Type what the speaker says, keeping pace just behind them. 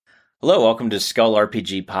Hello, welcome to Skull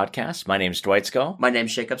RPG Podcast. My name's Dwight Skull. My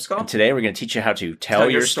name's Jacob Skull. And today we're going to teach you how to tell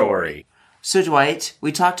your story. So, Dwight,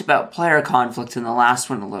 we talked about player conflict in the last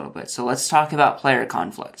one a little bit, so let's talk about player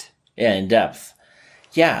conflict. Yeah, in depth.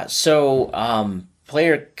 Yeah, so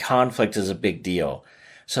player conflict is a big deal.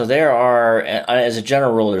 So there are, as a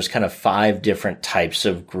general rule, there's kind of 5 different types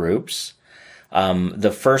of groups.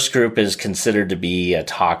 The first group is considered to be a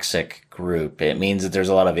toxic group. It means that there's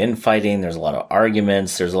a lot of infighting, there's a lot of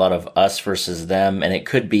arguments, there's a lot of us versus them, and it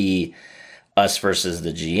could be us versus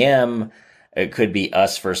the GM. It could be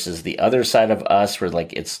us versus the other side of us, where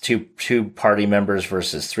like it's two party members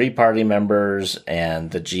versus 3 party members,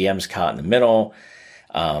 and the GM's caught in the middle.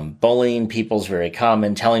 Bullying people's very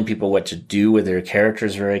common. Telling people what to do with their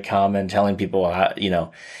characters very common. Telling people how,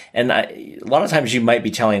 and a lot of times you might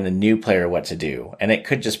be telling the new player what to do, and it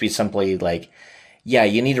could just be simply like, yeah,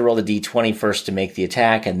 you need to roll the D20 first to make the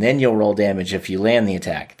attack, and then you'll roll damage if you land the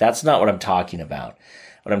attack. That's not what I'm talking about.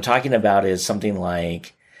 What I'm talking about is something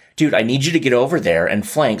like, dude, I need you to get over there and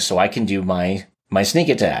flank so I can do my sneak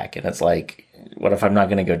attack. And it's like, what if I'm not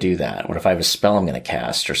going to go do that? What if I have a spell I'm going to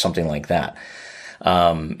cast or something like that?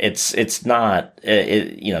 It's not,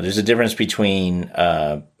 there's a difference between,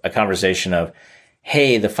 a conversation of,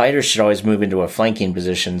 hey, the fighters should always move into a flanking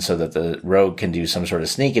position so that the rogue can do some sort of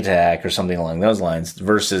sneak attack or something along those lines,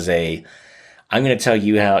 versus I'm going to tell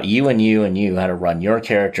you how you how to run your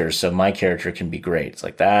character so my character can be great. It's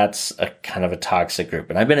like, that's a kind of a toxic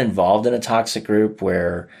group. And I've been involved in a toxic group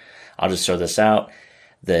where, I'll just throw this out,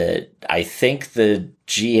 I think the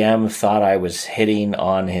GM thought I was hitting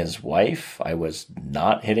on his wife. I was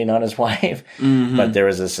not hitting on his wife, but there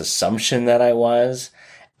was this assumption that I was,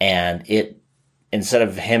 and instead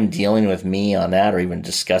of him dealing with me on that or even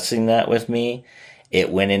discussing that with me, it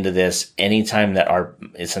went into this anytime that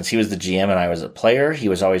since he was the GM and I was a player, he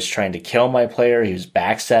was always trying to kill my player. He was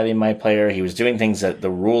backstabbing my player. He was doing things that the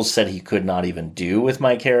rules said he could not even do with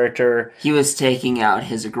my character. He was taking out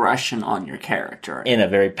his aggression on your character. In a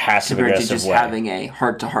very passive-aggressive way. Compared to just having a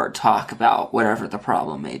heart-to-heart talk about whatever the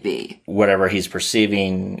problem may be. Whatever he's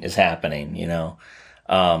perceiving is happening,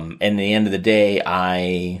 And at the end of the day,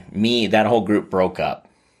 that whole group broke up.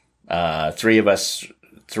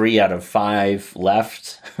 3 out of 5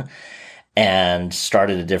 left and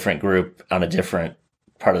started a different group on a different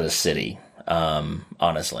part of the city,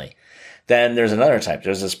 honestly. Then there's another type.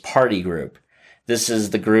 There's this party group. This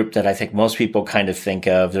is the group that I think most people kind of think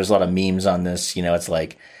of. There's a lot of memes on this. It's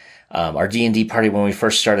like our D&D party when we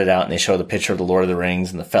first started out, and they show the picture of the Lord of the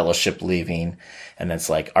Rings and the Fellowship leaving. And it's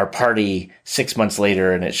like our party 6 months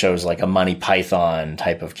later, and it shows like a Monty Python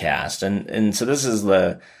type of cast. And so this is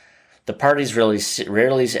the party's really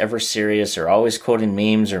rarely ever serious, or always quoting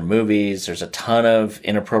memes or movies. There's a ton of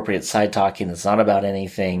inappropriate side talking that's not about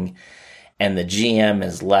anything. And the GM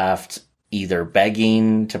is left either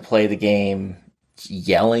begging to play the game,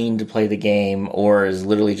 yelling to play the game, or is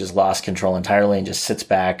literally just lost control entirely and just sits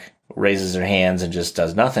back, raises their hands, and just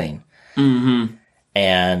does nothing. Mm-hmm.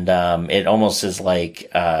 And it almost is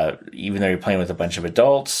like, even though you're playing with a bunch of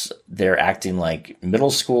adults, they're acting like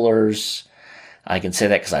middle schoolers. I can say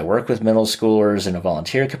that because I work with middle schoolers in a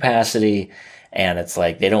volunteer capacity, and it's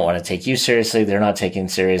like they don't want to take you seriously. They're not taking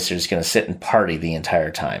serious. They're just going to sit and party the entire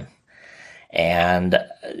time. And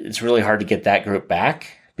it's really hard to get that group back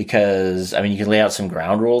because, you can lay out some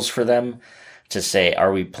ground rules for them to say,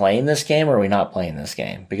 are we playing this game or are we not playing this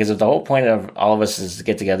game? Because if the whole point of all of us is to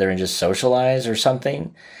get together and just socialize or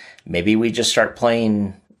something, maybe we just start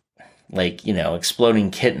playing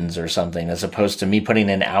Exploding Kittens or something, as opposed to me putting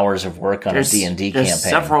in hours of work on a D&D campaign. There's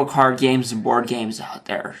several card games and board games out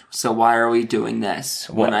there, so why are we doing this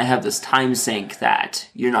when I have this time sink that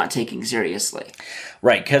you're not taking seriously?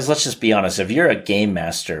 Right, because let's just be honest, if you're a game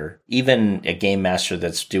master, even a game master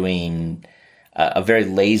that's doing a very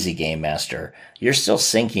lazy game master, you're still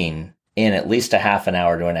sinking in at least a half an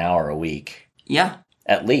hour to an hour a week. Yeah.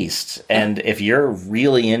 At least. And if you're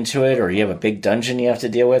really into it, or you have a big dungeon you have to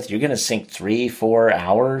deal with, you're going to sink 3-4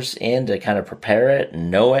 hours in to kind of prepare it and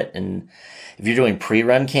know it. And if you're doing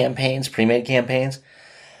pre-made campaigns,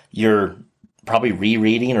 you're probably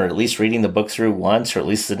rereading or at least reading the book through once, or at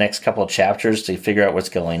least the next couple of chapters to figure out what's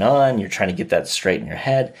going on. You're trying to get that straight in your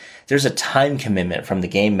head. There's a time commitment from the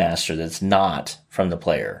game master that's not from the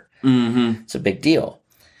player. Mm-hmm. It's a big deal.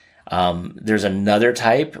 There's another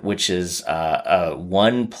type, which is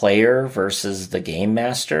one player versus the game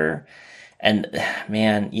master. And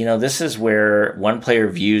man, this is where one player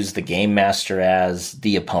views the game master as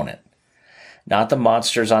the opponent. Not the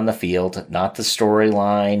monsters on the field, not the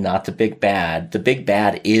storyline, not the big bad. The big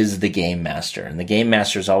bad is the game master, and the game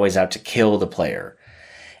master is always out to kill the player.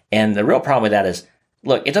 And the real problem with that is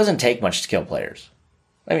Look, it doesn't take much to kill players.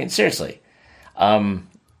 I mean, seriously.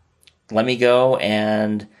 Let me go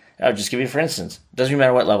and I'll just give you for instance. Doesn't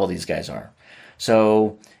matter what level these guys are.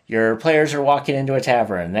 So your players are walking into a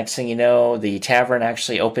tavern. Next thing you know, the tavern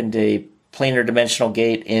actually opened a planar dimensional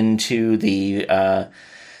gate into the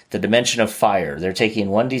dimension of fire. They're taking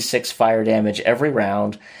 1d6 fire damage every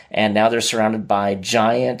round, and now they're surrounded by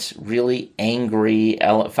giant, really angry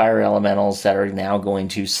fire elementals that are now going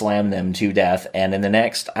to slam them to death. And in the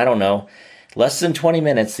next, I don't know, less than 20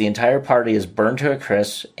 minutes, the entire party is burned to a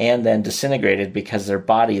crisp and then disintegrated because their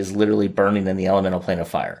body is literally burning in the elemental plane of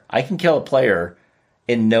fire. I can kill a player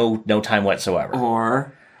in no time whatsoever.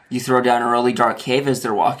 Or you throw down a really dark cave as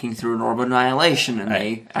they're walking through an orb of annihilation and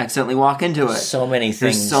they accidentally walk into it. So many things.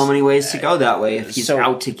 There's so many ways to go that way if he's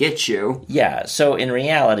out to get you. Yeah, so in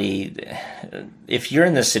reality, if you're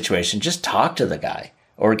in this situation, just talk to the guy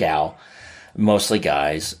or gal, mostly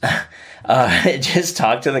guys. Just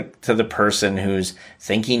talk to the person who's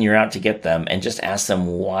thinking you're out to get them and just ask them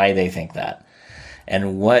why they think that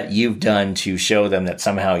and what you've done to show them that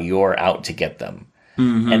somehow you're out to get them.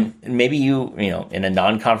 Mm-hmm. And maybe you in a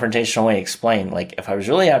non-confrontational way explain, like, if I was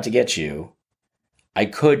really out to get you, I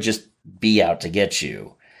could just be out to get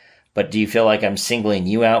you. But do you feel like I'm singling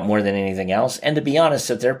you out more than anything else? And to be honest,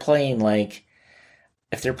 if they're playing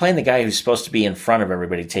the guy who's supposed to be in front of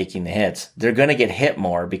everybody taking the hits, they're going to get hit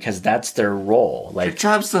more because that's their role. Like, your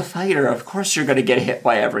job's the fighter. Of course you're going to get hit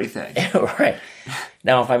by everything. Right.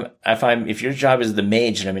 Now, if your job is the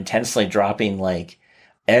mage and I'm intensely dropping, like,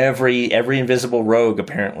 every invisible rogue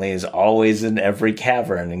apparently is always in every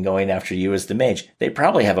cavern and going after you as the mage, they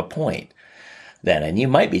probably have a point then, and you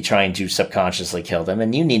might be trying to subconsciously kill them,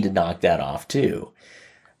 and you need to knock that off too.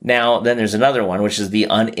 Now, then there's another one, which is the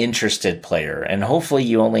uninterested player, and hopefully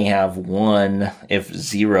you only have one, if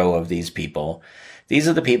zero, of these people. These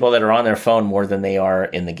are the people that are on their phone more than they are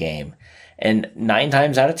in the game. And 9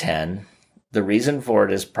 times out of 10, the reason for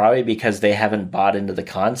it is probably because they haven't bought into the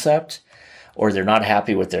concept, or they're not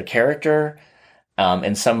happy with their character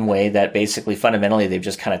in some way that basically fundamentally they've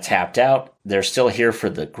just kind of tapped out. They're still here for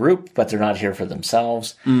the group, but they're not here for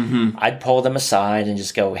themselves. Mm-hmm. I'd pull them aside and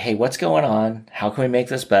just go, hey, what's going on? How can we make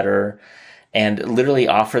this better? And literally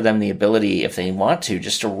offer them the ability, if they want to,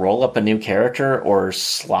 just to roll up a new character or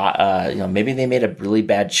slot. Maybe they made a really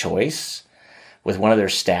bad choice with one of their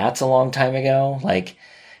stats a long time ago. Like,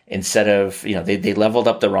 instead of, they leveled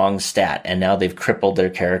up the wrong stat and now they've crippled their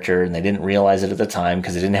character and they didn't realize it at the time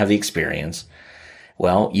because they didn't have the experience.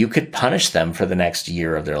 Well, you could punish them for the next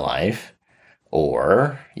year of their life,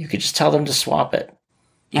 or you could just tell them to swap it.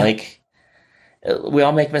 Yeah. Like, we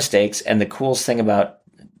all make mistakes, and the coolest thing about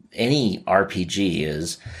any RPG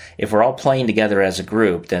is if we're all playing together as a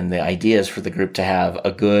group, then the idea is for the group to have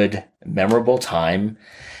a good, memorable time.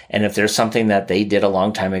 And if there's something that they did a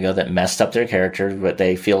long time ago that messed up their character, but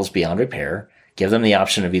they feel is beyond repair, give them the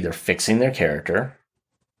option of either fixing their character,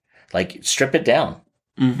 like strip it down.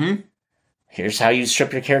 Mm-hmm. Here's how you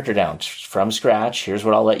strip your character down from scratch. Here's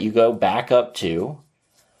what I'll let you go back up to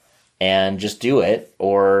and just do it.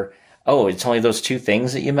 Or, oh, it's only those 2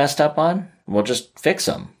 things that you messed up on? Well, just fix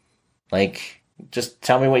them. Like, just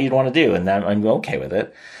tell me what you'd want to do, and then I'm okay with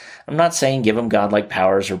it. I'm not saying give them godlike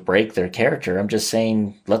powers or break their character. I'm just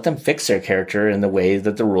saying let them fix their character in the way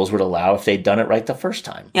that the rules would allow if they'd done it right the first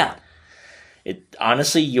time. Yeah.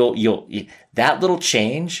 Honestly, you'll that little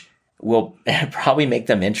change will probably make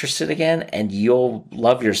them interested again, and you'll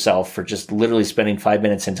love yourself for just literally spending 5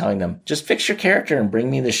 minutes and telling them, just fix your character and bring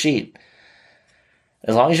me the sheet.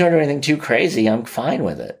 As long as you don't do anything too crazy, I'm fine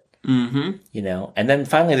with it. Mm-hmm. And then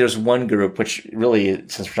finally there's one group, which really,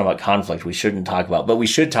 since we're talking about conflict, we shouldn't talk about, but we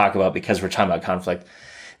should talk about because we're talking about conflict.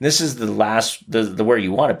 This is the where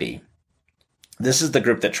you want to be. This is the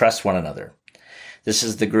group that trusts one another. This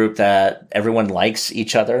is the group that everyone likes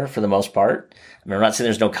each other for the most part. I mean, I'm not saying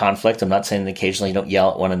there's no conflict. I'm not saying that occasionally you don't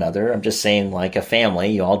yell at one another. I'm just saying, like a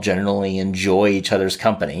family, you all generally enjoy each other's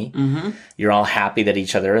company. Mm-hmm. You're all happy that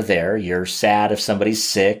each other are there. You're sad if somebody's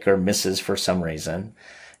sick or misses for some reason.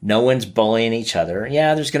 No one's bullying each other.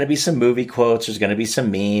 Yeah, there's going to be some movie quotes. There's going to be some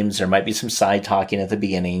memes. There might be some side talking at the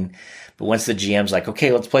beginning. But once the GM's like,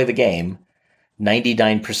 okay, let's play the game,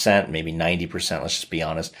 99%, maybe 90%, let's just be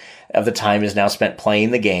honest, of the time is now spent playing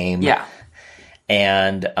the game. Yeah.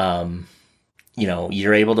 And,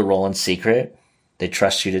 you're able to roll in secret. They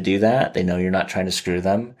trust you to do that. They know you're not trying to screw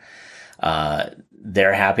them.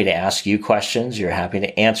 They're happy to ask you questions. You're happy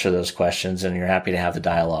to answer those questions, and you're happy to have the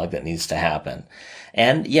dialogue that needs to happen.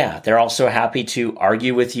 And yeah, they're also happy to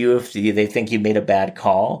argue with you if they think you made a bad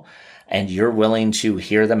call, and you're willing to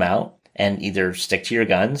hear them out and either stick to your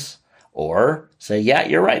guns Or say, yeah,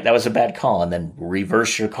 you're right, that was a bad call, and then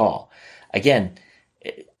reverse your call. Again,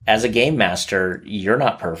 as a game master, you're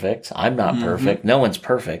not perfect. I'm not perfect. No one's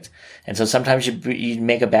perfect. And so sometimes you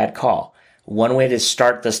make a bad call. One way to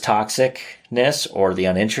start this toxicness or the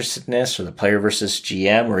uninterestedness or the player versus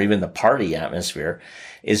GM or even the party atmosphere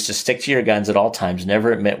is to stick to your guns at all times,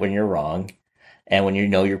 never admit when you're wrong and when you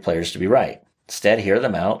know your players to be right. Instead, hear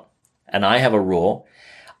them out. And I have a rule.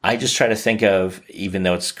 I just try to think of, even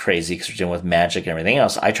though it's crazy because we're dealing with magic and everything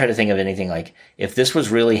else, I try to think of anything like, if this was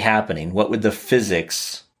really happening, what would the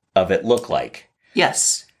physics of it look like?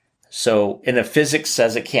 Yes. So, and if physics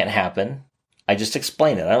says it can't happen, I just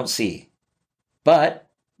explain it. I don't see. But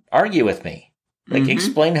argue with me. Like,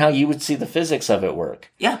 explain how you would see the physics of it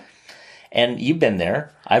work. Yeah. And you've been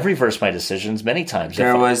there. I've reversed my decisions many times.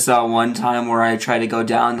 There was one time where I tried to go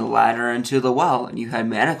down the ladder into the well, and you had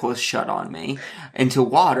manacles shut on me into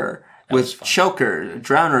water with chokers,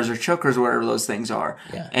 drowners or chokers, whatever those things are.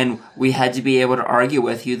 Yeah. And we had to be able to argue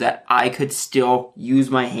with you that I could still use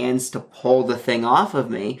my hands to pull the thing off of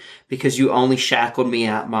me because you only shackled me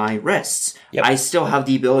at my wrists. Yep. I still have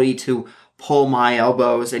the ability to pull my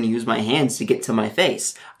elbows and use my hands to get to my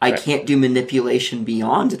face. I can't do manipulation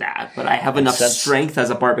beyond that, but I have enough strength as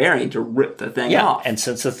a barbarian to rip the thing off. And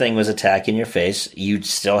since the thing was attacking your face, you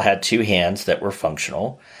still had two hands that were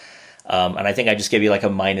functional. And I think I just gave you like a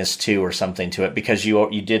 -2 or something to it because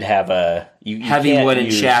you did have a... Heavy wooden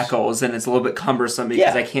shackles, and it's a little bit cumbersome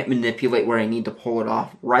because I can't manipulate where I need to pull it off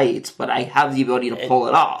right, but I have the ability to pull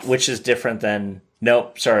it off. Which is different than,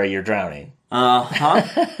 nope, sorry, you're drowning.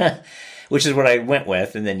 Uh-huh. Which is what I went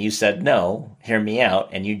with, and then you said, no, hear me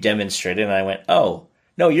out, and you demonstrated, and I went, oh,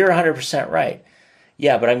 no, you're 100% right.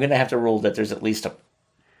 Yeah, but I'm going to have to rule that there's at least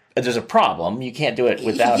there's a problem. You can't do it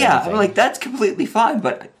without anything. I'm like, that's completely fine,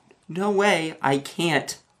 but no way I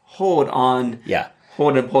can't hold and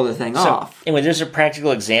pull the thing off. Anyway, there's a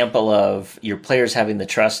practical example of your players having the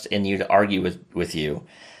trust in you to argue with you,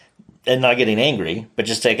 and not getting angry, but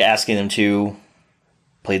just asking them to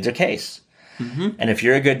plead their case. Mm-hmm. And if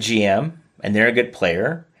you're a good GM and they're a good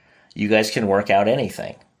player, you guys can work out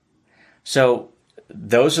anything. So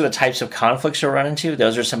those are the types of conflicts you'll run into.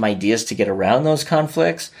 Those are some ideas to get around those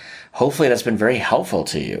conflicts. Hopefully that's been very helpful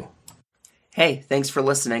to you. Hey, thanks for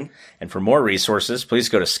listening. And for more resources, please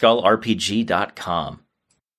go to skullrpg.com.